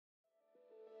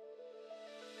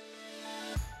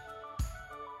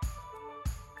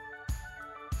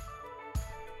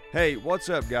Hey, what's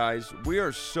up, guys? We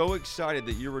are so excited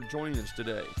that you are joining us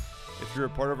today. If you're a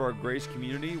part of our Grace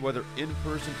community, whether in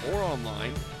person or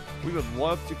online, we would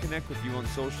love to connect with you on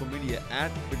social media at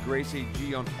the Grace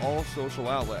AG on all social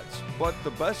outlets. But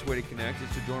the best way to connect is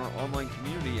to join our online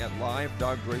community at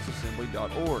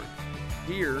live.graceassembly.org.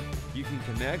 Here, you can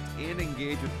connect and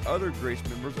engage with other Grace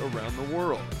members around the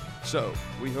world. So,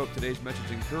 we hope today's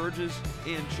message encourages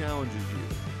and challenges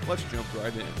you. Let's jump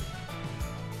right in.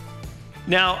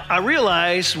 Now, I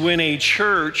realize when a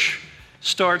church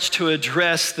starts to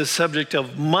address the subject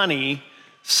of money,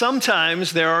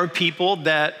 sometimes there are people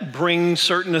that bring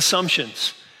certain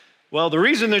assumptions. Well, the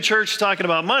reason the church is talking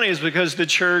about money is because the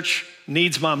church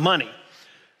needs my money.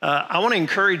 I want to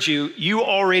encourage you, you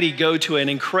already go to an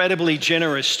incredibly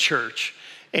generous church.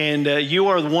 And you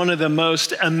are one of the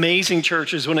most amazing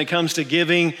churches when it comes to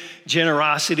giving,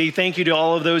 generosity. Thank you to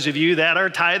all of those of you that are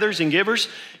tithers and givers.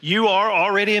 You are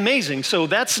already amazing. So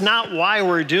that's not why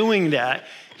we're doing that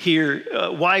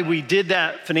here, why we did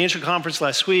that financial conference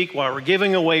last week, why we're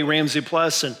giving away Ramsey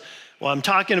Plus, and why I'm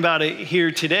talking about it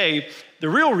here today. The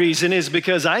real reason is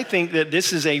because I think that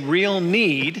this is a real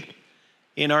need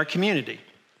in our community.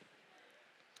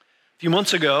 A few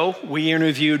months ago, we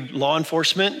interviewed law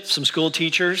enforcement, some school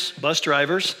teachers, bus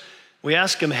drivers. We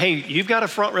asked them, hey, you've got a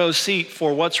front row seat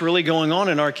for what's really going on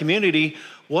in our community.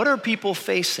 What are people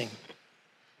facing?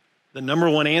 The number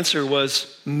one answer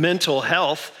was mental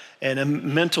health and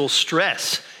mental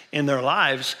stress in their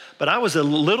lives. But I was a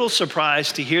little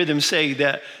surprised to hear them say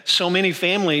that so many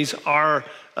families are,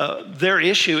 their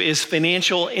issue is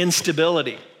financial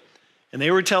instability. And they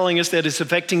were telling us that it's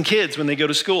affecting kids when they go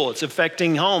to school. It's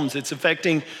affecting homes. It's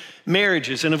affecting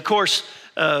marriages. And of course,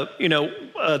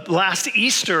 last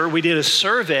Easter, we did a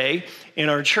survey in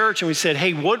our church and we said,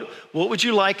 hey, what would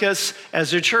you like us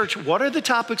as a church? What are the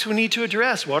topics we need to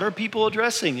address? What are people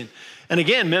addressing? And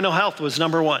again, mental health was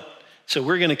number one. So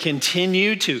we're going to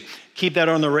continue to keep that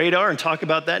on the radar and talk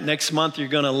about that next month. You're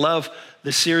going to love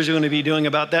the series we're going to be doing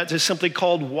about that. It's simply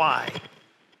called Why.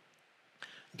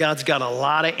 God's got a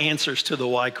lot of answers to the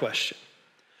why question.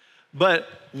 But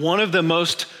one of the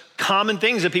most common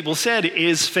things that people said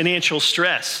is financial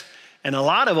stress. And a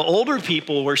lot of older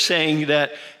people were saying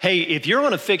that, hey, if you're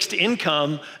on a fixed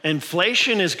income,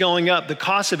 inflation is going up, the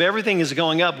cost of everything is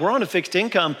going up, we're on a fixed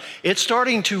income, it's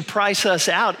starting to price us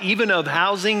out, even of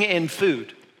housing and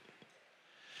food.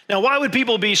 Now, why would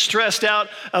people be stressed out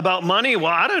about money?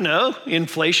 Well, I don't know,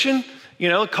 inflation,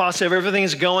 the cost of everything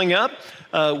is going up.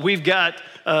 We've got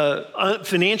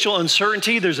financial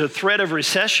uncertainty. There's a threat of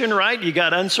recession, right? You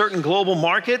got uncertain global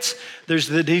markets. There's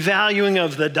the devaluing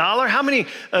of the dollar. How many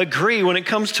agree when it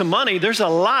comes to money, there's a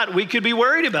lot we could be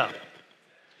worried about?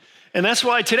 And that's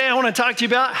why today I want to talk to you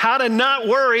about how to not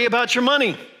worry about your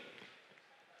money.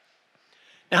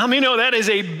 Now, how many know that is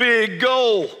a big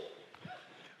goal?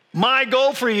 My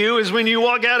goal for you is when you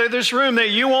walk out of this room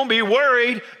that you won't be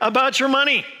worried about your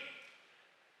money.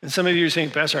 And some of you are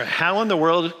saying, Pastor, how in the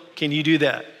world can you do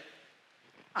that?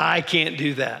 I can't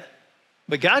do that,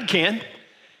 but God can.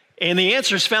 And the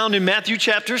answer is found in Matthew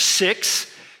chapter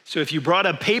 6. So if you brought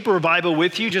a paper Bible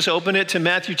with you, just open it to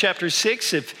Matthew chapter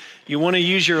 6. If you want to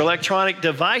use your electronic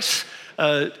device,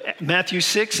 Matthew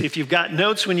 6. If you've got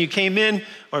notes when you came in,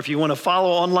 or if you want to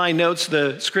follow online notes,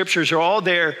 the scriptures are all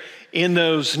there in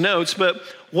those notes. But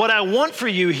what I want for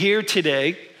you here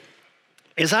today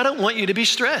is I don't want you to be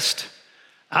stressed.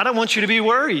 I don't want you to be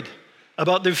worried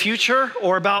about the future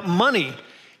or about money.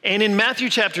 And in Matthew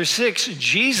chapter 6,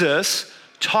 Jesus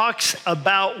talks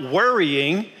about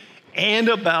worrying and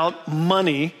about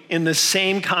money in the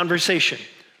same conversation.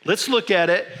 Let's look at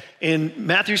it in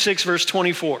Matthew 6, verse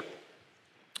 24.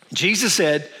 Jesus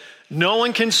said, no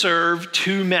one can serve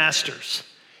two masters.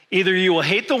 Either you will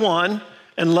hate the one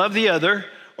and love the other,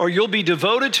 or you'll be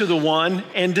devoted to the one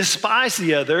and despise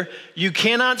the other. You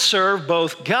cannot serve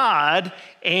both God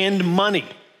and money.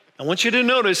 I want you to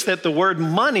notice that the word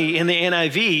money in the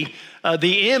NIV,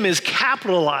 the M is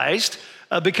capitalized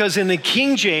because in the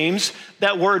King James,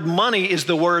 that word money is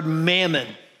the word mammon.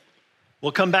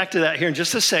 We'll come back to that here in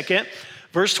just a second.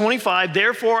 Verse 25,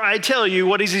 therefore I tell you,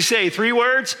 what does he say? 3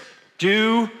 words,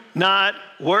 do not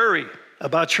worry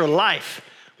about your life,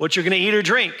 what you're going to eat or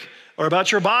drink, or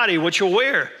about your body, what you'll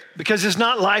wear, because is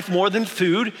not life more than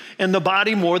food and the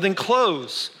body more than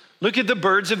clothes? Look at the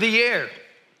birds of the air.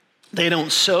 They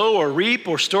don't sow or reap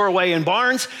or store away in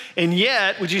barns, and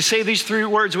yet, would you say these 3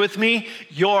 words with me?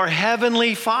 Your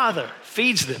heavenly Father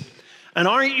feeds them. And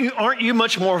aren't you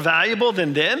much more valuable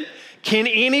than them? Can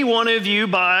any one of you,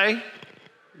 by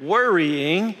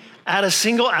worrying, add a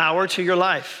single hour to your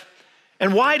life?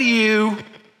 And why do you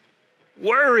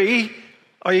worry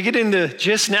Are you getting the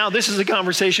gist now? This is a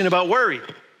conversation about worry.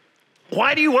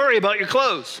 Why do you worry about your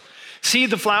clothes? See,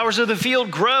 the flowers of the field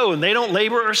grow and they don't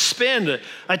labor or spin.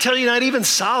 I tell you, not even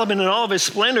Solomon in all of his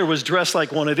splendor was dressed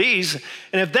like one of these.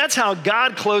 And if that's how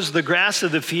God clothes the grass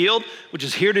of the field, which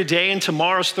is here today and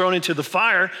tomorrow's thrown into the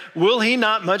fire, will he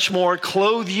not much more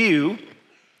clothe you,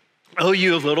 O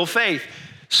you of little faith?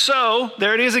 So,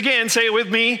 there it is again, say it with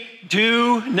me,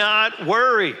 do not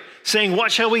worry. Saying,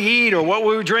 what shall we eat, or what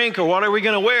will we drink, or what are we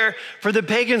going to wear? For the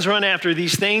pagans run after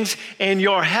these things, and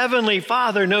your heavenly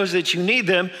Father knows that you need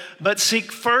them. But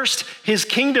seek first his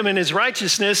kingdom and his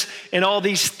righteousness, and all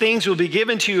these things will be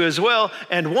given to you as well.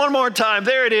 And one more time,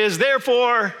 there it is.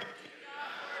 Therefore,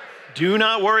 do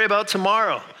not worry about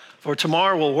tomorrow, for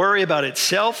tomorrow will worry about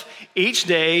itself. Each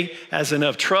day has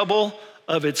enough trouble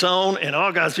of its own. And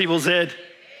all God's people said,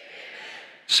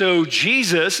 so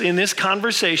Jesus, in this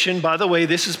conversation, by the way,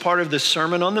 this is part of the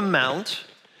Sermon on the Mount.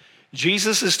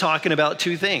 Jesus is talking about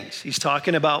two things. He's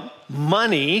talking about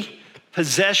money,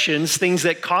 possessions, things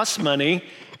that cost money,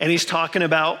 and he's talking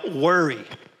about worry.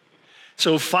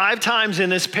 So 5 times in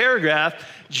this paragraph,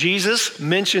 Jesus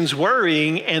mentions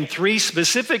worrying, and 3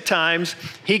 specific times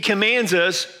he commands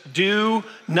us, do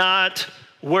not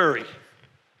worry.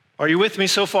 Are you with me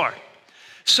so far?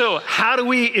 So how do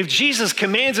we, if Jesus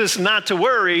commands us not to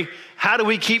worry, how do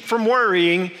we keep from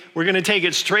worrying? We're going to take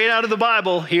it straight out of the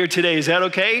Bible here today. Is that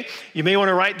okay? You may want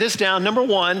to write this down. Number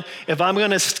 1, if I'm going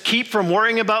to keep from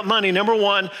worrying about money, number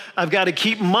 1, I've got to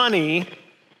keep money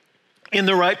in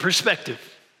the right perspective.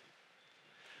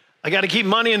 I got to keep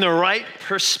money in the right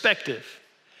perspective.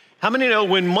 How many know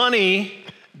when money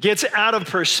gets out of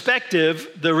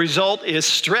perspective, the result is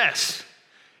stress,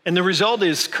 and the result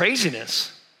is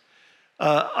craziness?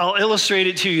 I'll illustrate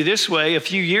it to you this way. A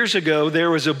few years ago,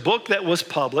 there was a book that was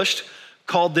published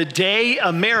called The Day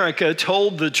America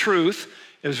Told the Truth.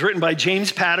 It was written by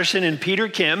James Patterson and Peter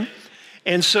Kim.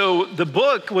 And so the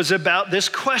book was about this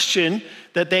question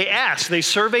that they asked. They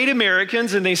surveyed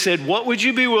Americans and they said, what would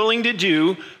you be willing to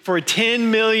do for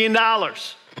 $10 million?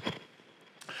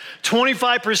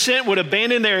 25% would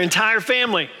abandon their entire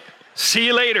family. See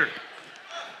you later.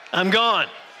 I'm gone.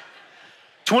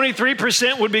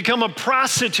 23% would become a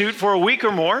prostitute for a week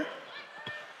or more.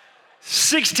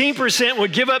 16%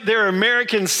 would give up their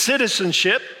American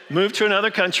citizenship, move to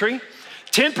another country.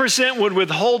 10% would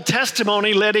withhold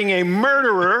testimony, letting a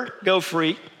murderer go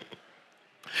free.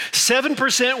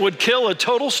 7% would kill a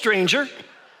total stranger.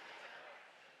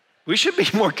 We should be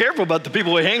more careful about the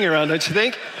people we hang around, don't you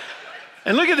think?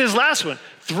 And look at this last one.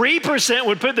 3%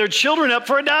 would put their children up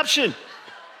for adoption.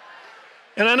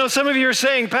 And I know some of you are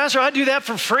saying, Pastor, I'd do that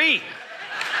for free.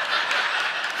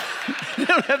 You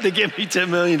don't have to give me $10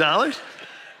 million.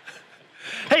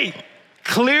 Hey,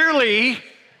 clearly,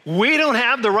 we don't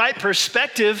have the right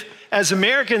perspective as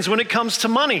Americans when it comes to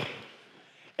money.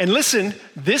 And listen,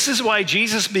 this is why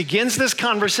Jesus begins this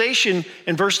conversation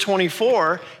in verse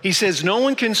 24. He says, no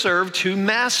one can serve 2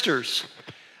 masters.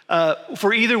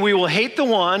 For either we will hate the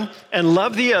one and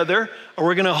love the other, or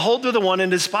we're going to hold to the one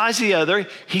and despise the other.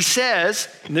 He says,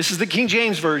 and this is the King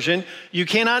James Version, you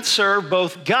cannot serve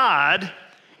both God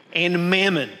and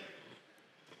mammon.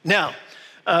 Now,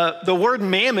 the word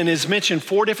mammon is mentioned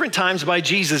 4 different times by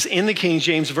Jesus in the King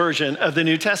James Version of the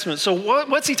New Testament. So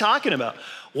what's he talking about?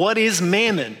 What is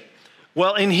mammon?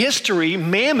 Well, in history,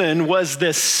 mammon was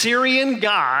the Syrian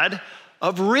god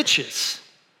of riches.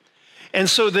 And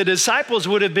so the disciples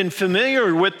would have been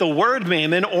familiar with the word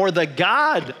mammon or the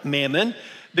god mammon,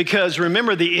 because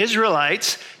remember, the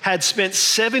Israelites had spent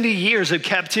 70 years of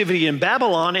captivity in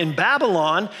Babylon, and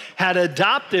Babylon had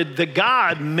adopted the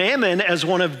god Mammon as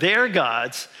one of their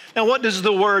gods. Now, what does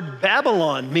the word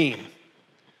Babylon mean?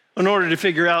 In order to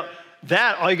figure out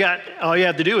that, all you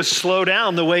have to do is slow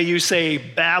down the way you say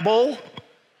Babel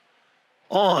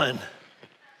on.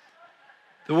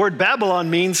 The word Babylon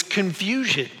means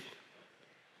confusion.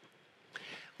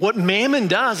 What mammon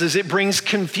does is it brings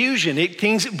confusion. It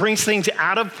brings things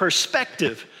out of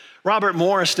perspective. Robert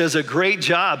Morris does a great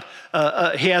job.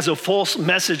 He has a full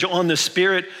message on the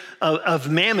spirit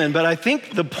of mammon, but I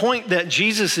think the point that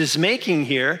Jesus is making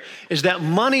here is that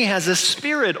money has a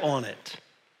spirit on it.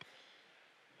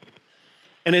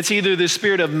 And it's either the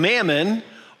spirit of mammon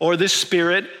or the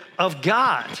spirit of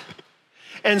God.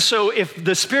 And so if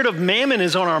the spirit of mammon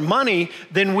is on our money,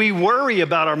 then we worry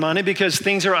about our money because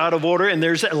things are out of order and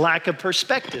there's a lack of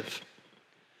perspective.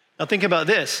 Now think about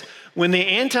this. When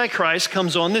the Antichrist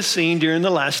comes on the scene during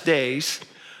the last days,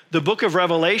 the book of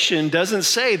Revelation doesn't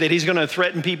say that he's going to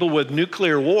threaten people with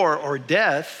nuclear war or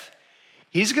death.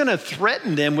 He's going to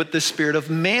threaten them with the spirit of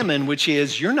mammon, which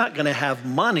is you're not going to have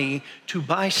money to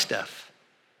buy stuff.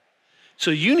 So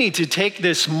you need to take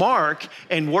this mark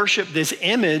and worship this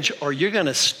image, or you're going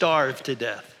to starve to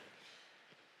death.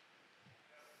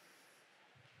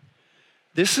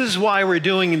 This is why we're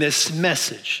doing this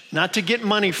message, not to get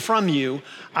money from you.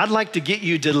 I'd like to get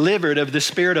you delivered of the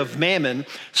spirit of mammon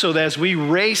so that as we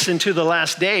race into the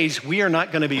last days, we are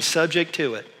not going to be subject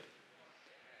to it.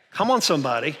 Come on,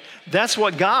 somebody. That's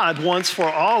what God wants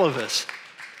for all of us.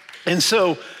 And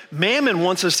so mammon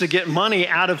wants us to get money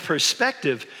out of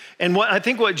perspective. And I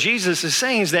think what Jesus is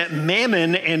saying is that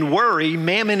mammon and worry,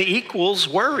 mammon equals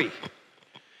worry.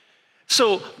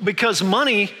 So because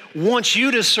money wants you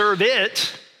to serve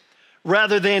it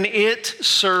rather than it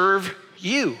serve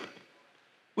you,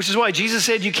 which is why Jesus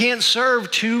said you can't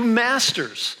serve two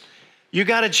masters. You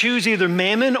got to choose either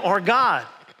mammon or God.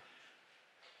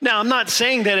 Now, I'm not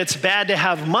saying that it's bad to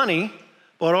have money,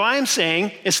 but what I'm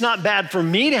saying, it's not bad for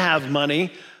me to have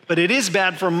money, but it is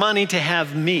bad for money to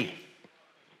have me.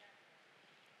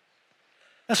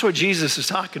 That's what Jesus is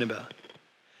talking about.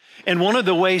 And one of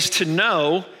the ways to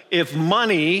know if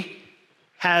money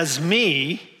has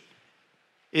me,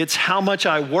 it's how much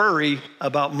I worry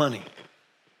about money.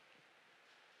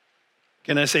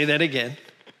 Can I say that again?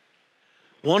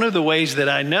 One of the ways that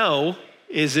I know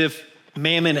is if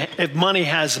money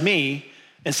has me,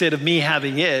 instead of me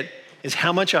having it, is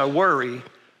how much I worry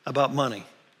about money.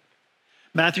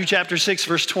 Matthew chapter 6,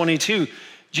 verse 22,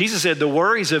 Jesus said, the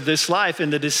worries of this life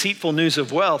and the deceitful news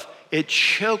of wealth, it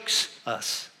chokes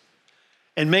us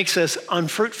and makes us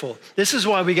unfruitful. This is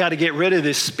why we got to get rid of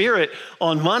this spirit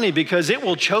on money, because it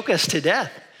will choke us to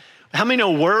death. How many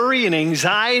know worry and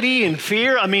anxiety and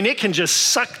fear? I mean, it can just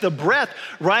suck the breath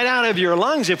right out of your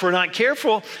lungs if we're not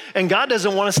careful. And God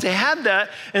doesn't want us to have that.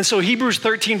 And so Hebrews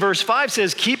 13 verse 5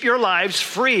 says, keep your lives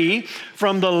free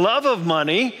from the love of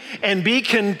money and be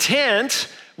content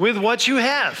with what you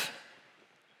have.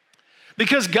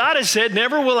 Because God has said,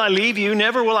 never will I leave you,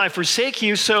 never will I forsake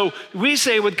you. So we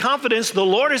say with confidence, the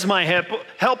Lord is my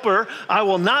helper. I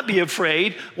will not be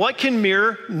afraid. What can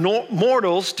mere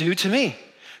mortals do to me?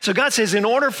 So God says, in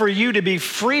order for you to be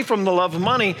free from the love of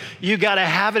money, you got to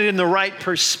have it in the right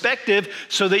perspective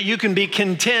so that you can be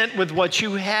content with what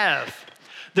you have.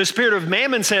 The spirit of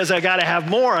mammon says, I got to have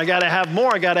more, I got to have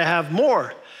more, I got to have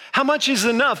more. How much is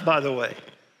enough, by the way?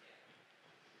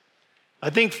 I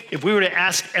think if we were to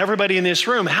ask everybody in this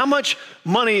room, how much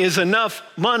money is enough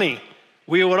money?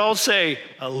 We would all say,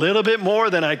 a little bit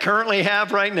more than I currently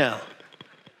have right now.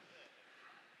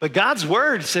 But God's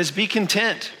word says, be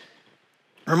content.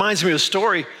 Reminds me of a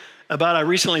story I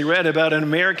recently read about an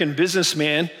American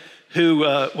businessman who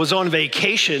was on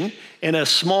vacation in a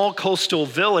small coastal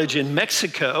village in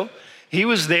Mexico. He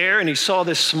was there and he saw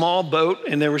this small boat,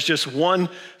 and there was just one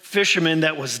fisherman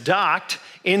that was docked.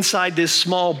 Inside this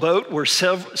small boat were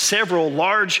several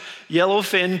large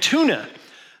yellowfin tuna.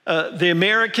 The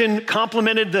American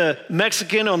complimented the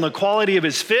Mexican on the quality of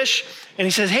his fish, and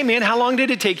he says, hey man, how long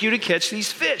did it take you to catch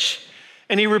these fish?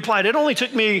 And he replied, it only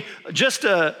took me just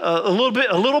a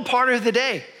little part of the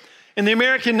day. And the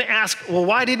American asked, well,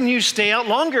 why didn't you stay out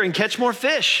longer and catch more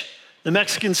fish? The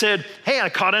Mexican said, hey, I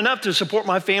caught enough to support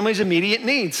my family's immediate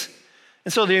needs.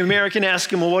 And so the American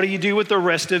asked him, well, what do you do with the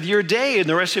rest of your day and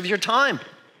the rest of your time?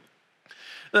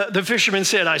 The fisherman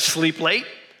said, I sleep late,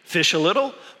 fish a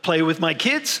little, play with my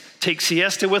kids, take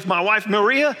siesta with my wife,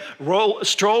 Maria,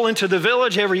 stroll into the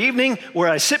village every evening where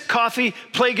I sip coffee,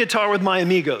 play guitar with my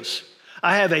amigos.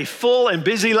 I have a full and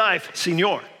busy life,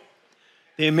 senor.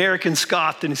 The American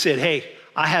scoffed and said, hey,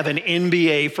 I have an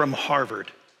MBA from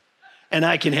Harvard and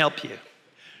I can help you.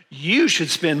 You should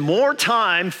spend more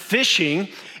time fishing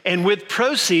and with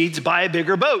proceeds buy a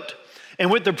bigger boat. And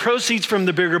with the proceeds from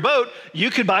the bigger boat, you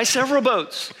could buy several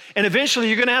boats. And eventually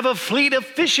you're gonna have a fleet of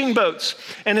fishing boats.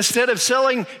 And instead of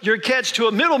selling your catch to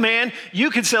a middleman,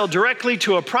 you could sell directly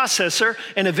to a processor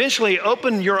and eventually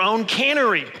open your own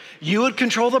cannery. You would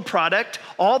control the product,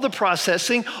 all the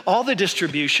processing, all the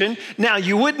distribution. Now,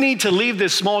 you would need to leave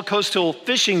this small coastal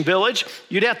fishing village.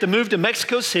 You'd have to move to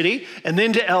Mexico City and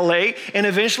then to LA and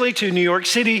eventually to New York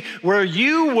City, where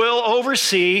you will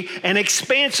oversee an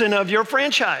expansion of your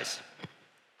franchise.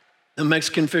 The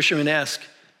Mexican fisherman asked,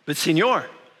 but senor,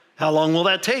 how long will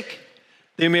that take?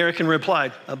 The American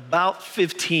replied, about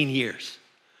 15 years.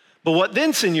 But what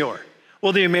then, senor?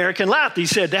 Well, the American laughed. He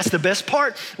said, that's the best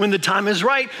part. When the time is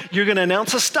right, you're going to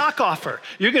announce a stock offer.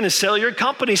 You're going to sell your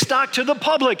company stock to the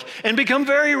public and become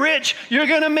very rich. You're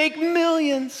going to make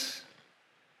millions.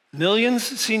 Millions,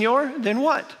 senor? Then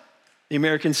what? The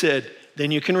American said,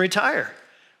 then you can retire,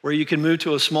 where you can move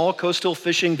to a small coastal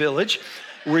fishing village.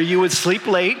 where you would sleep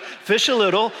late, fish a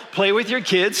little, play with your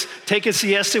kids, take a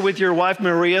siesta with your wife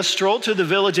Maria, stroll to the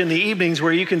village in the evenings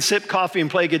where you can sip coffee and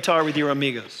play guitar with your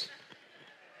amigos.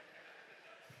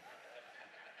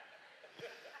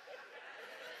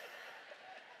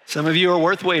 Some of you are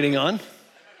worth waiting on.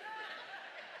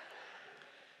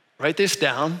 Write this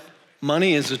down.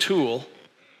 Money is a tool,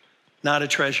 not a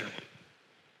treasure.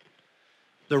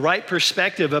 The right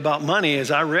perspective about money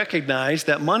is I recognize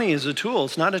that money is a tool,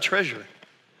 it's not a treasure.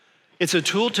 It's a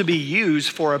tool to be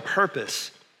used for a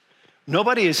purpose.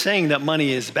 Nobody is saying that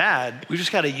money is bad. We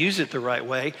just got to use it the right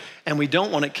way, and we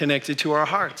don't want it connected to our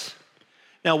hearts.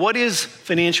 Now, what is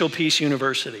Financial Peace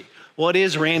University? What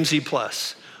is Ramsey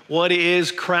Plus? What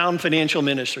is Crown Financial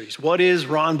Ministries? What is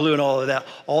Ron Blue and all of that?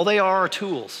 All they are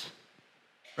tools,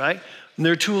 right? And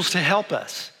they're tools to help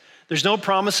us. There's no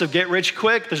promise of get rich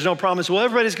quick. There's no promise, well,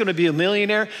 everybody's going to be a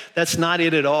millionaire. That's not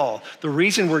it at all. The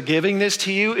reason we're giving this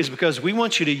to you is because we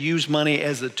want you to use money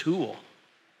as a tool,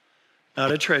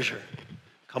 not a treasure.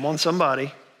 Come on,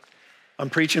 somebody. I'm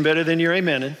preaching better than you're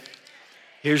amening.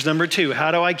 Here's number 2.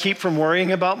 How do I keep from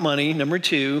worrying about money? Number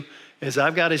 2 is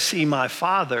I've got to see my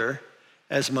Father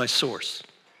as my source.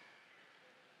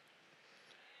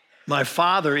 My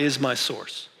Father is my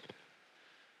source.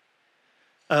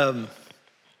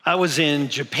 I was in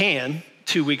Japan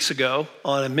 2 weeks ago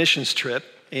on a missions trip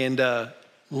and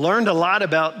learned a lot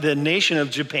about the nation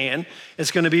of Japan.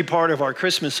 It's going to be part of our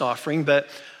Christmas offering, but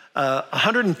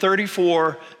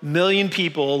 134 million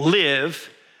people live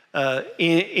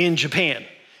in Japan.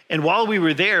 And while we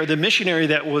were there, the missionary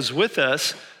that was with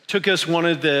us took us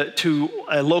to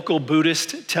a local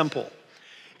Buddhist temple.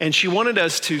 And she wanted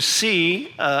us to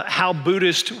see how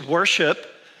Buddhists worship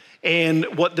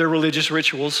and what their religious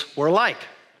rituals were like.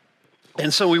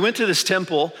 And so we went to this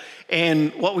temple,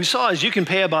 and what we saw is you can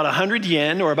pay about 100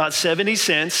 yen or about 70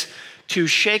 cents to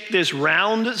shake this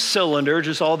round cylinder,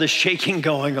 just all this shaking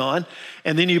going on,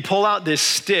 and then you pull out this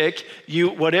stick.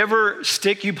 Whatever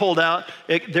stick you pulled out,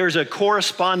 there's a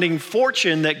corresponding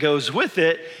fortune that goes with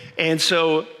it, and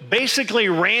so basically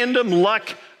random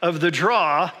luck of the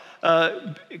draw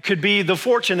could be the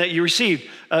fortune that you received.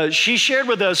 She shared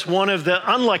with us one of the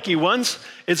unlucky ones.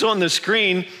 It's on the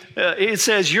screen. It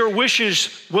says, your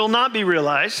wishes will not be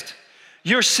realized.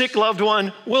 Your sick loved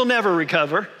one will never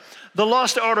recover. The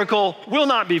lost article will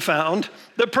not be found.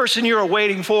 The person you're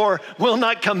waiting for will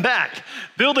not come back.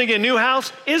 Building a new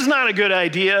house is not a good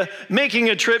idea. Making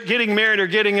a trip, getting married, or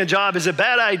getting a job is a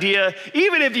bad idea.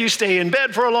 Even if you stay in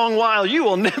bed for a long while, you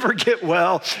will never get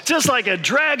well. Just like a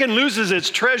dragon loses its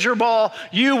treasure ball,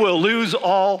 you will lose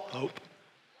all hope.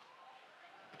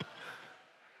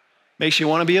 Makes you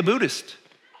want to be a Buddhist.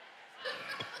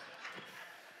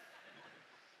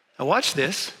 Now watch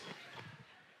this.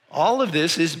 All of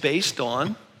this is based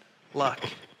on luck.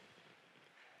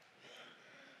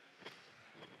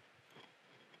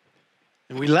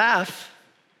 And we laugh,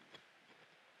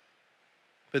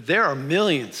 but there are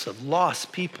millions of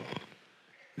lost people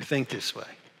who think this way.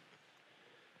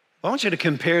 I want you to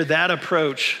compare that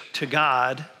approach to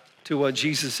God to what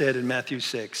Jesus said in Matthew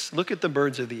 6. Look at the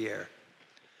birds of the air.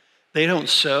 They don't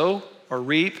sow or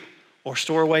reap or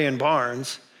store away in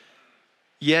barns,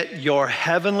 yet your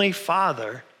heavenly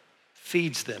Father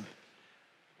feeds them.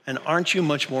 And aren't you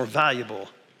much more valuable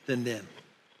than them?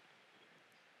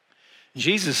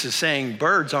 Jesus is saying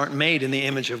birds aren't made in the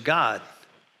image of God,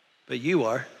 but you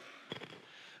are.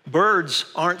 Birds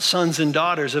aren't sons and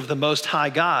daughters of the Most High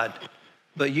God,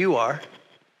 but you are.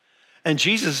 And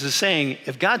Jesus is saying,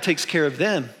 if God takes care of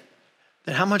them,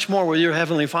 then how much more will your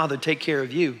Heavenly Father take care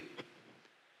of you?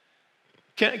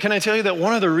 Can I tell you that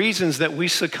one of the reasons that we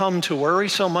succumb to worry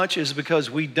so much is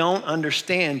because we don't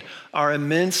understand our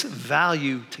immense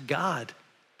value to God.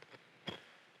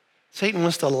 Satan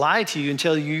wants to lie to you and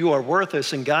tell you you are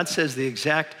worthless, and God says the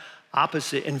exact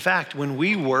opposite. In fact, when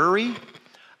we worry,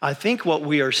 I think what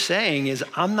we are saying is,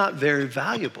 I'm not very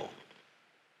valuable.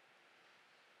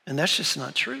 And that's just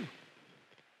not true.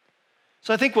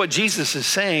 So I think what Jesus is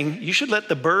saying, you should let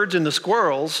the birds and the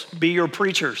squirrels be your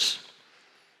preachers.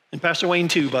 And Pastor Wayne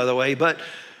too, by the way, but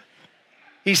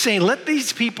he's saying, let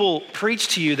these people preach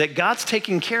to you that God's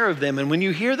taking care of them. And when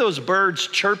you hear those birds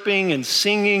chirping and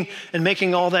singing and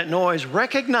making all that noise,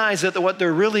 recognize that what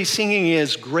they're really singing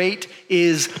is, great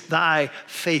is thy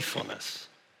faithfulness.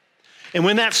 And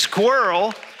when that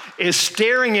squirrel is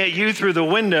staring at you through the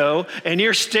window and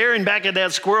you're staring back at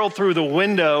that squirrel through the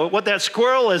window, what that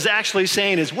squirrel is actually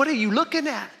saying is, what are you looking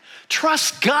at?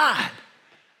 Trust God.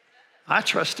 I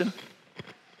trust him.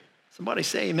 Somebody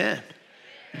say amen.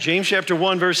 James chapter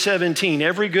 1, verse 17,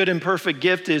 every good and perfect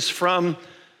gift is from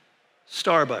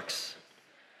Starbucks.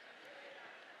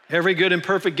 Every good and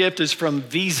perfect gift is from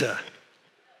Visa.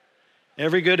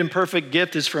 Every good and perfect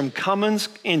gift is from Cummins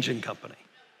Engine Company.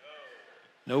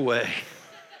 No way.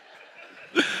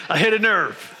 I hit a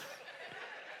nerve.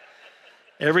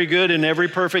 Every good and every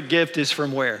perfect gift is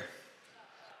from where?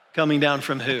 Coming down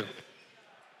from who?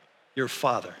 Your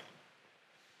Father.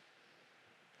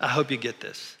 I hope you get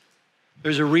this.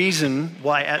 There's a reason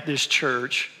why at this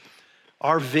church,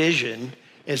 our vision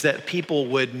is that people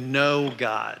would know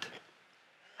God.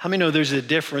 How many know there's a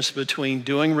difference between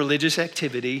doing religious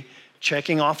activity,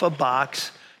 checking off a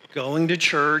box, going to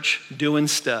church, doing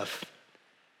stuff?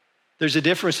 There's a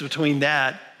difference between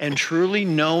that and truly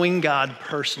knowing God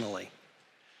personally,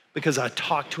 because I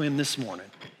talked to him this morning.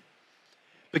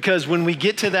 Because when we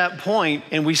get to that point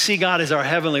and we see God as our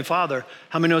Heavenly Father,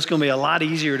 how many know it's going to be a lot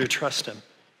easier to trust him?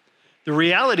 The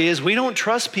reality is we don't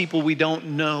trust people we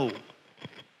don't know.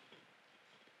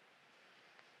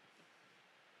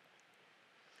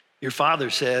 Your Father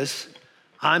says,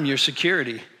 I'm your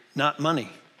security, not money.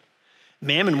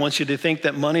 Mammon wants you to think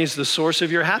that money is the source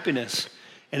of your happiness.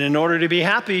 And in order to be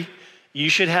happy, you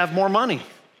should have more money.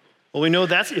 Well, we know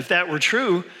that's if that were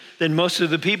true, then most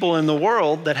of the people in the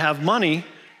world that have money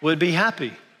would be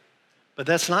happy. But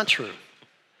that's not true.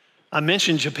 I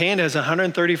mentioned Japan has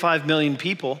 135 million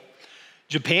people.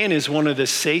 Japan is one of the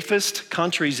safest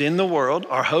countries in the world.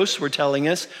 Our hosts were telling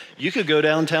us, you could go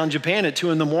downtown Japan at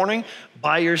 2 a.m.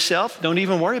 by yourself. Don't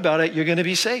even worry about it. You're going to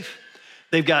be safe.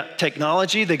 They've got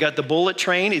technology. They got the bullet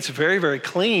train. It's very, very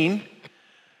clean,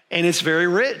 and it's very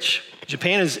rich.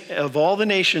 Japan is, of all the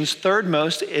nations, third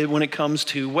most when it comes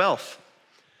to wealth.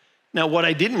 Now, what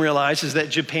I didn't realize is that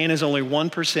Japan is only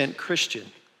 1%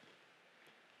 Christian.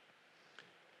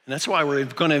 And that's why we're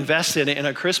going to invest in it in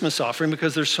a Christmas offering,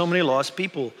 because there's so many lost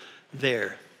people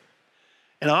there.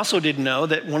 And I also didn't know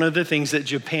that one of the things that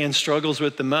Japan struggles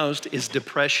with the most is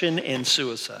depression and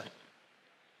suicide.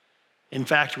 In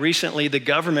fact, recently the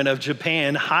government of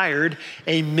Japan hired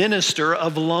a minister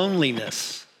of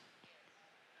loneliness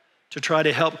to try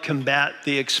to help combat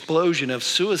the explosion of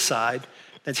suicide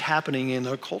that's happening in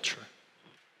their culture.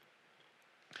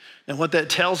 And what that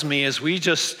tells me is we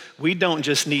don't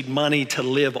just need money to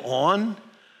live on,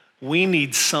 we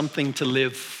need something to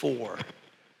live for.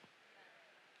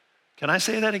 Can I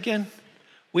say that again?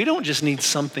 We don't just need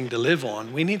something to live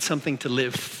on, we need something to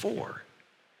live for.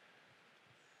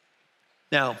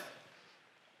 Now,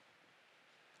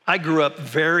 I grew up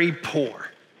very poor.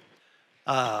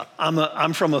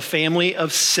 I'm from a family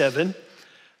of 7.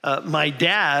 My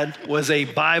dad was a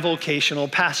bivocational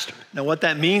pastor. Now, what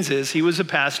that means is he was a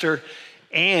pastor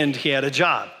and he had a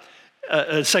job,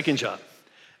 a second job.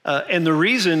 And the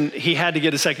reason he had to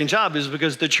get a second job is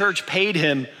because the church paid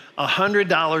him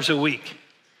 $100 a week.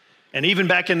 And even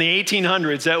back in the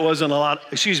 1800s, that wasn't a lot,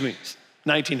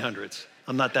 1900s.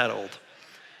 I'm not that old.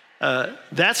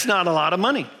 That's not a lot of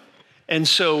money. And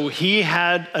so he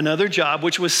had another job,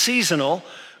 which was seasonal,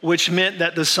 which meant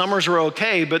that the summers were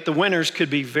okay, but the winters could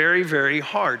be very, very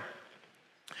hard.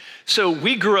 So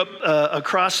we grew up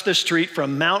across the street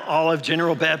from Mount Olive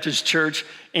General Baptist Church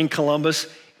in Columbus,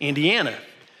 Indiana.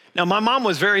 Now, my mom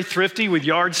was very thrifty with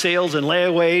yard sales and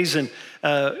layaways,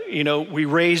 and we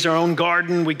raised our own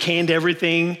garden, we canned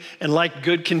everything, and like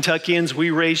good Kentuckians,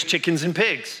 we raised chickens and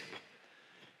pigs.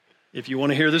 If you want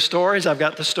to hear the stories, I've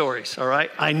got the stories, all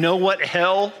right? I know what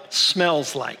hell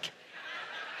smells like,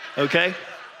 okay?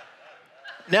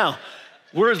 Now,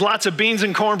 there's lots of beans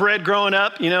and cornbread growing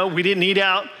up. We didn't eat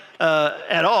out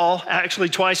at all. Actually,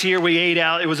 twice a year we ate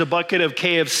out. It was a bucket of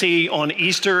KFC on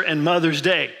Easter and Mother's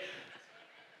Day.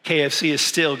 KFC is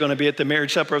still going to be at the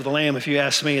marriage supper of the Lamb, if you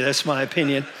ask me. That's my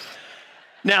opinion.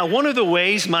 Now, one of the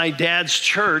ways my dad's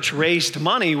church raised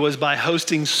money was by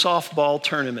hosting softball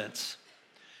tournaments.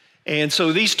 And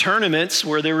so these tournaments,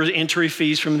 where there were entry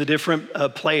fees from the different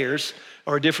players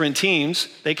or different teams,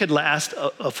 they could last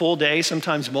a full day,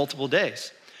 sometimes multiple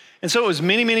days. And so it was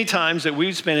many, many times that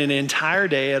we'd spend an entire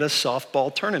day at a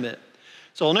softball tournament.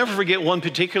 So I'll never forget one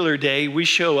particular day, we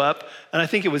show up, and I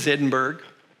think it was Edinburgh,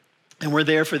 and we're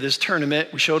there for this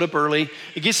tournament. We showed up early.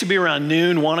 It gets to be around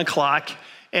noon, 1 o'clock,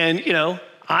 and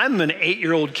I'm an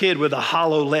 8-year-old kid with a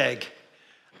hollow leg.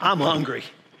 I'm hungry,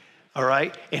 all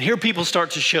right? And here people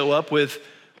start to show up with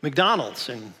McDonald's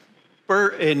and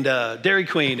Dairy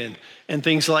Queen and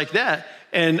things like that.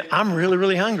 And I'm really,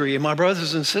 really hungry. And my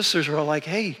brothers and sisters are all like,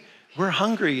 hey, we're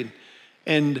hungry.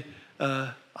 And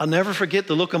I'll never forget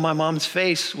the look on my mom's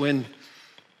face when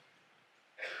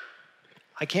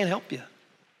I can't help you.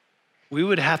 We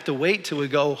would have to wait till we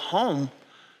go home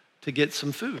to get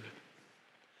some food.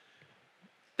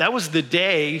 That was the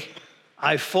day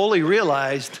I fully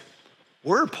realized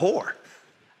we're poor.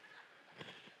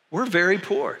 We're very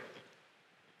poor.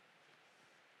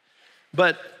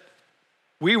 But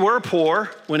we were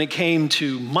poor when it came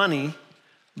to money,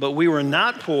 but we were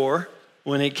not poor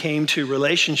when it came to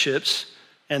relationships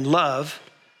and love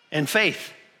and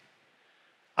faith.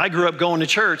 I grew up going to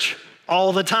church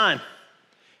all the time.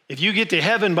 If you get to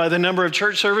heaven by the number of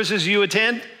church services you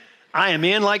attend, I am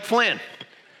in like Flynn,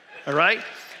 all right?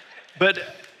 But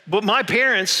my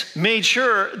parents made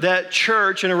sure that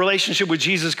church and a relationship with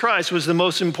Jesus Christ was the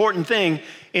most important thing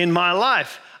in my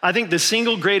life. I think the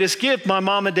single greatest gift my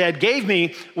mom and dad gave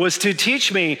me was to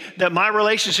teach me that my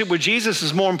relationship with Jesus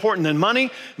is more important than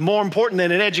money, more important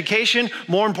than an education,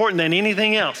 more important than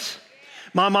anything else.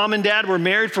 My mom and dad were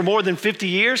married for more than 50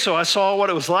 years, so I saw what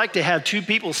it was like to have two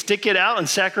people stick it out and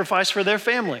sacrifice for their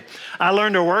family. I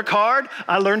learned to work hard.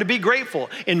 I learned to be grateful.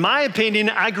 In my opinion,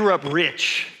 I grew up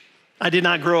rich. I did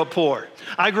not grow up poor.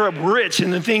 I grew up rich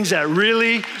in the things that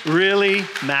really, really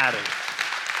mattered.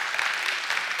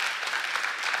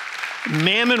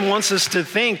 Mammon wants us to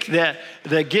think that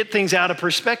get things out of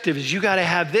perspective is you got to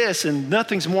have this and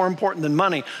nothing's more important than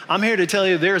money. I'm here to tell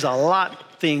you there's a lot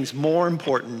of things more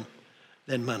important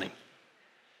than money.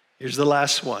 Here's the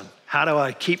last one. How do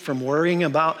I keep from worrying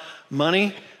about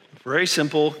money? Very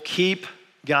simple. Keep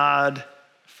God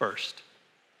first.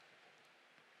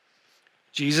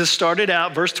 Jesus started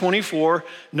out, verse 24,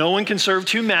 no one can serve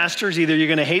two masters. Either you're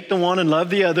going to hate the one and love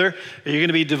the other, or you're going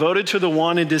to be devoted to the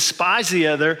one and despise the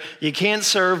other. You can't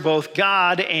serve both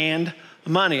God and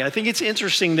money. I think it's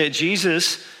interesting that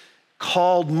Jesus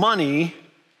called money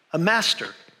a master.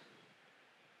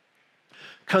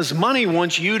 Because money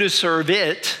wants you to serve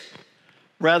it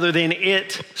rather than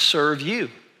it serve you.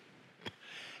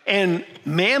 And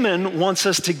mammon wants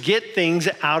us to get things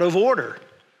out of order,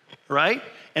 right?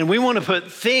 And we want to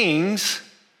put things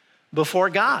before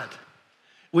God.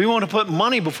 We want to put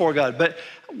money before God. But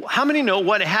how many know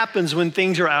what happens when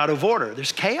things are out of order?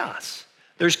 There's chaos,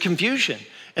 there's confusion,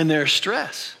 and there's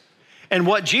stress. And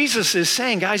what Jesus is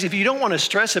saying, guys, if you don't want to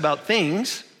stress about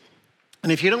things,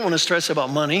 and if you don't want to stress about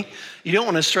money, you don't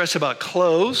want to stress about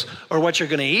clothes or what you're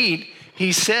going to eat,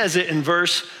 he says it in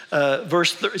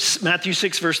Matthew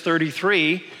 6, verse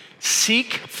 33,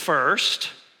 seek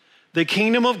first the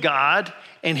kingdom of God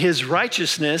and his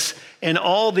righteousness, and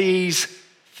all these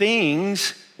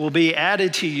things will be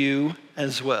added to you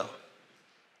as well.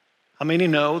 How many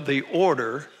know the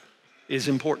order is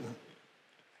important?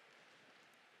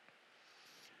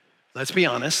 Let's be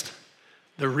honest.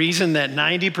 The reason that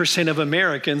 90% of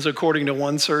Americans, according to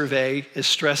one survey, is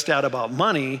stressed out about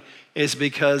money is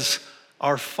because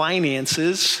our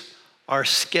finances, our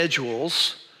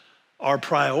schedules, our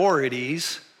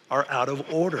priorities are out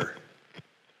of order.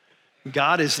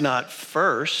 God is not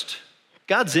first.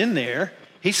 God's in there.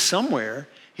 He's somewhere.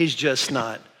 He's just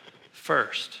not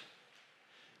first.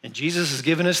 And Jesus has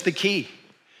given us the key.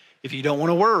 If you don't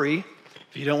want to worry,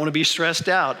 if you don't want to be stressed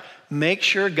out, make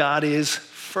sure God is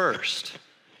first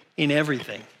in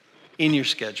everything, in your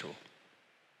schedule,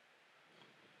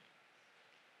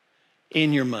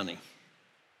 in your money,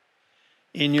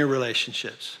 in your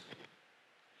relationships.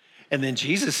 And then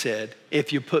Jesus said,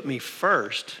 if you put me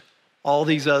first, all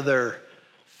these other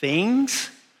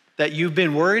things that you've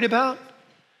been worried about,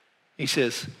 he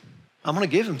says, I'm going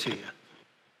to give them to you.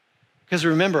 Because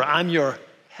remember, I'm your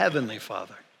heavenly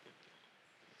Father.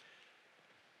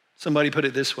 Somebody put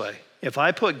it this way. If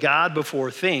I put God before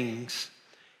things,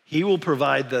 he will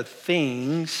provide the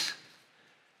things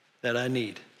that I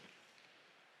need.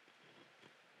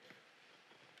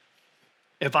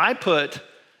 If I put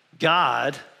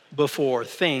God before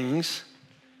things,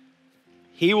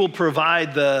 he will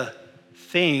provide the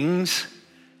things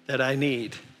that I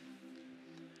need.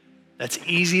 That's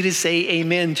easy to say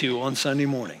amen to on Sunday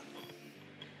morning.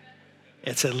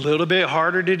 It's a little bit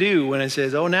harder to do when it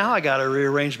says, oh, now I got to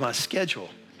rearrange my schedule.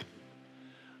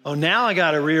 Oh, now I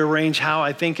got to rearrange how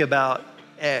I think about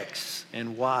X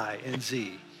and Y and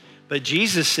Z. But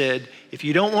Jesus said, if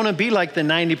you don't want to be like the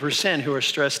 90% who are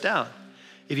stressed out,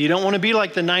 if you don't want to be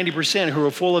like the 90% who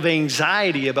are full of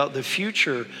anxiety about the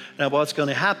future and what's going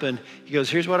to happen, he goes,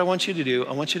 here's what I want you to do.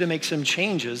 I want you to make some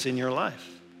changes in your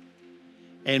life.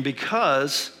 And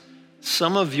because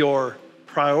some of your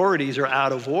priorities are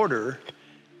out of order,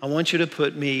 I want you to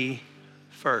put me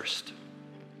first.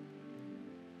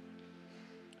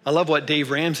 I love what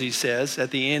Dave Ramsey says at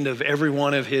the end of every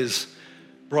one of his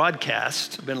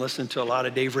broadcasts. I've been listening to a lot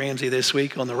of Dave Ramsey this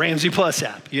week on the Ramsey Plus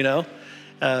app,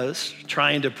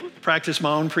 trying to practice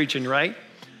my own preaching, right?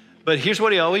 But here's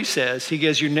what he always says. He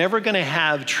goes, you're never going to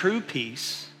have true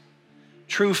peace,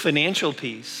 true financial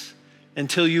peace,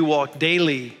 until you walk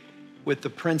daily with the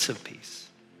Prince of Peace.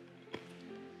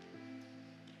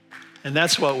 And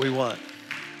that's what we want.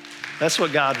 That's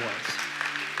what God wants.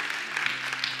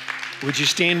 Would you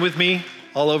stand with me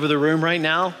all over the room right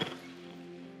now?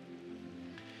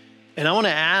 And I want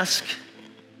to ask,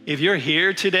 if you're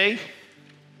here today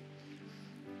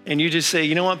and you just say,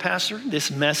 you know what, Pastor,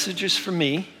 this message is for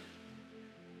me.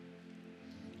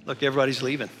 Look, everybody's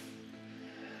leaving.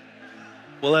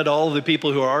 We'll let all the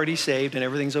people who are already saved and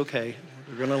everything's okay.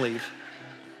 We're going to leave.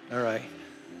 All right.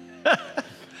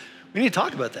 We need to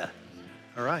talk about that.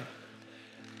 All right.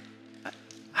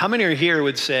 How many are here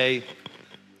would say,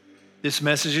 this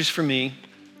message is for me?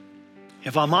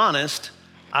 If I'm honest,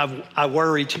 I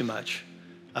worry too much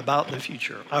about the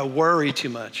future. I worry too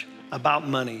much about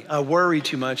money. I worry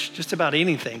too much just about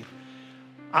anything.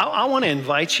 I want to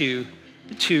invite you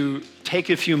to take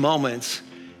a few moments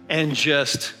and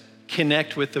just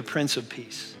connect with the Prince of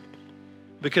Peace.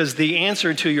 Because the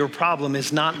answer to your problem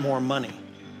is not more money.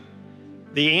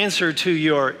 The answer to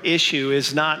your issue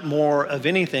is not more of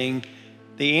anything.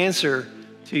 The answer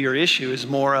to your issue is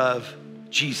more of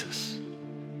Jesus.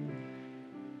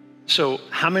 So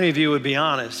how many of you would be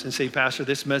honest and say, Pastor,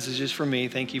 this message is for me.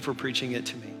 Thank you for preaching it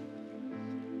to me.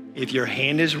 If your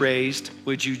hand is raised,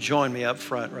 would you join me up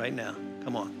front right now?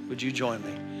 Come on, would you join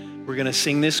me? We're going to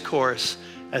sing this chorus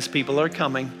as people are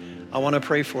coming. I want to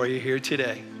pray for you here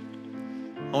today.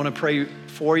 I want to pray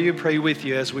for you, pray with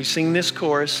you as we sing this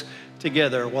chorus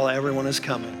together while everyone is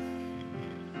coming.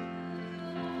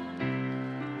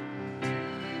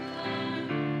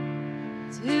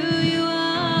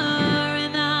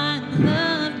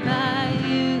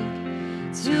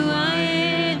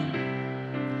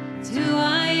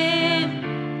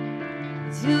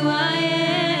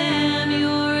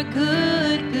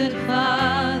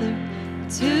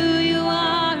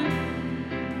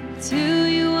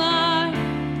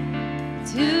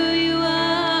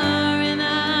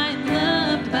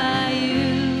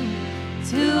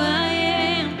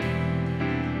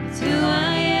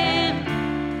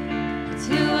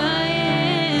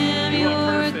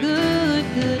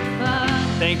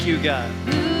 Thank you, God.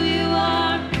 Who you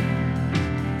are,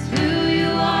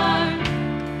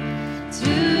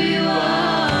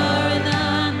 and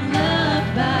I'm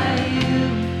loved by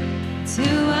you. It's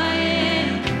who I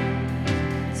am,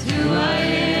 it's who I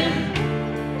am,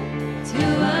 it's who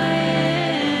I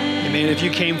am. Amen. If you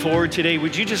came forward today,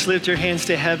 would you just lift your hands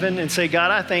to heaven and say,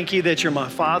 God, I thank you that you're my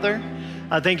Father.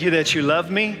 I thank you that you love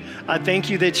me. I thank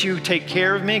you that you take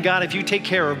care of me. God, if you take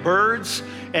care of birds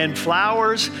and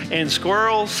flowers and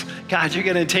squirrels, God, you're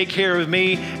gonna take care of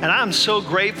me. And I'm so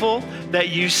grateful that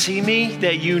you see me,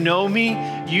 that you know me.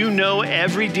 You know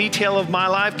every detail of my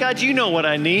life. God, you know what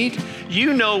I need.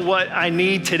 You know what I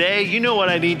need today. You know what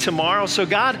I need tomorrow. So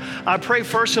God, I pray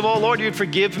first of all, Lord, you'd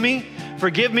forgive me.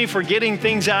 Forgive me for getting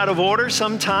things out of order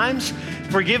sometimes.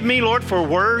 Forgive me, Lord, for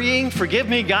worrying. Forgive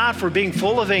me, God, for being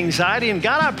full of anxiety. And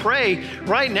God, I pray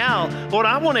right now, Lord,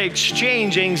 I want to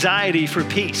exchange anxiety for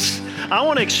peace. I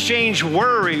want to exchange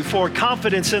worry for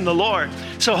confidence in the Lord.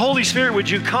 So Holy Spirit, would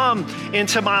you come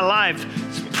into my life?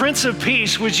 Prince of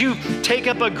Peace, would you take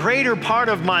up a greater part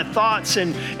of my thoughts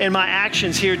and my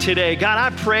actions here today? God,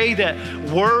 I pray that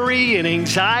worry and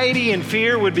anxiety and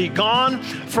fear would be gone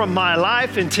from my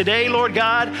life. And today, Lord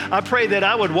God, I pray that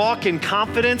I would walk in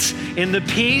confidence in the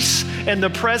peace and the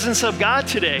presence of God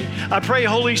today. I pray,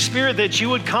 Holy Spirit, that you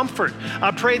would comfort.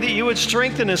 I pray that you would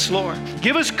strengthen us, Lord.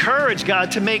 Give us courage,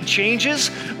 God, to make changes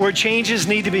where changes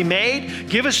need to be made.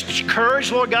 Give us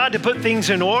courage, Lord God, to put things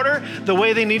in order the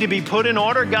way they need to be put in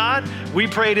order, God. We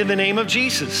prayed in the name of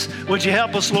Jesus. Would you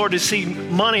help us, Lord, to see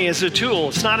money as a tool?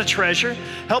 It's not a treasure.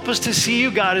 Help us to see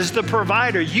you, God, as the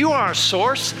provider. You are our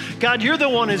source. God, you're the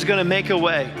one who's going to make a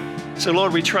way. So,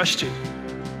 Lord, we trust you.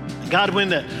 God, when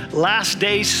the last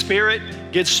day spirit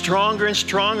gets stronger and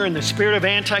stronger and the spirit of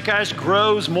Antichrist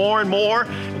grows more and more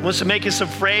and wants to make us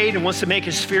afraid and wants to make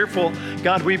us fearful,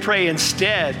 God, we pray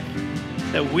instead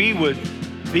that we would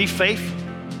be faithful,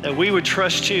 that we would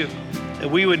trust you, that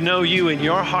we would know you in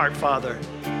your heart, Father.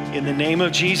 In the name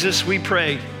of Jesus, we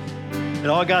pray. And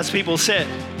all God's people said,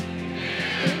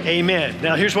 amen.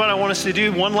 Now, here's what I want us to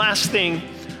do. One last thing.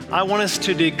 I want us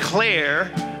to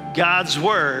declare God's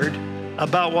word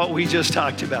about what we just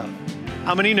talked about.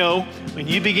 How many know when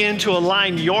you begin to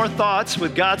align your thoughts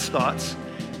with God's thoughts,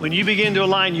 when you begin to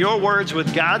align your words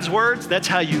with God's words, that's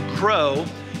how you grow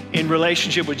in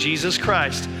relationship with Jesus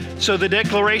Christ. So the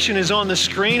declaration is on the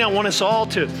screen. I want us all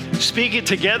to speak it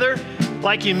together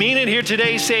like you mean it here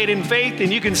today. Say it in faith,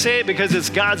 and you can say it because it's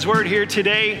God's word here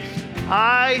today.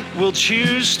 I will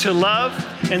choose to love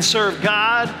and serve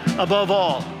God above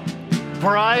all.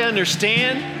 For I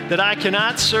understand that I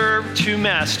cannot serve two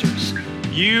masters.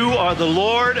 You are the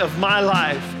Lord of my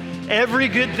life, Every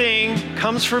good thing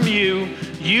comes from you.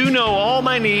 You know all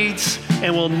my needs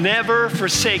and will never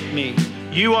forsake me.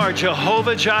 You are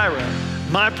Jehovah Jireh,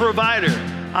 my provider.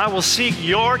 I will seek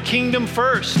your kingdom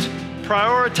first,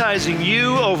 prioritizing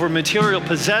you over material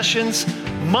possessions.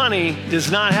 Money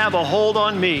does not have a hold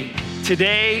on me.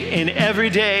 Today and every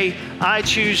day, I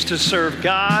choose to serve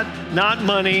God, not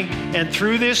money, and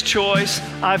through this choice,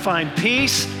 I find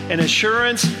peace and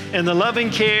assurance in the loving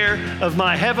care of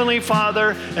my Heavenly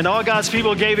Father. And all God's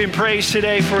people gave him praise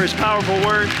today for his powerful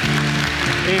word.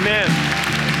 Amen.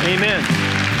 Amen.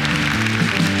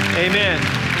 Amen.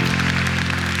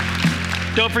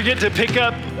 Don't forget to pick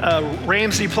up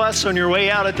Ramsey Plus on your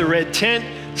way out at the red tent.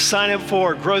 Sign up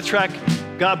for Growth Track.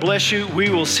 God bless you. We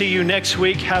will see you next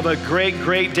week. Have a great,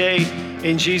 great day.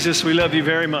 In Jesus, we love you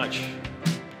very much.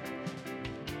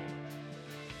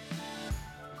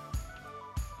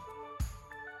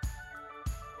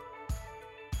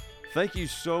 Thank you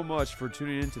so much for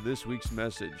tuning in to this week's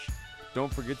message.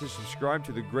 Don't forget to subscribe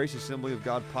to the Grace Assembly of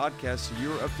God podcast so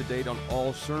you're up to date on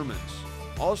all sermons.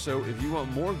 Also, if you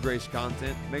want more Grace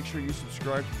content, make sure you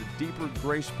subscribe to the Deeper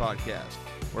Grace podcast,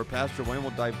 where Pastor Wayne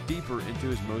will dive deeper into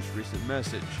his most recent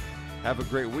message. Have a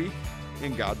great week,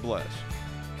 and God bless.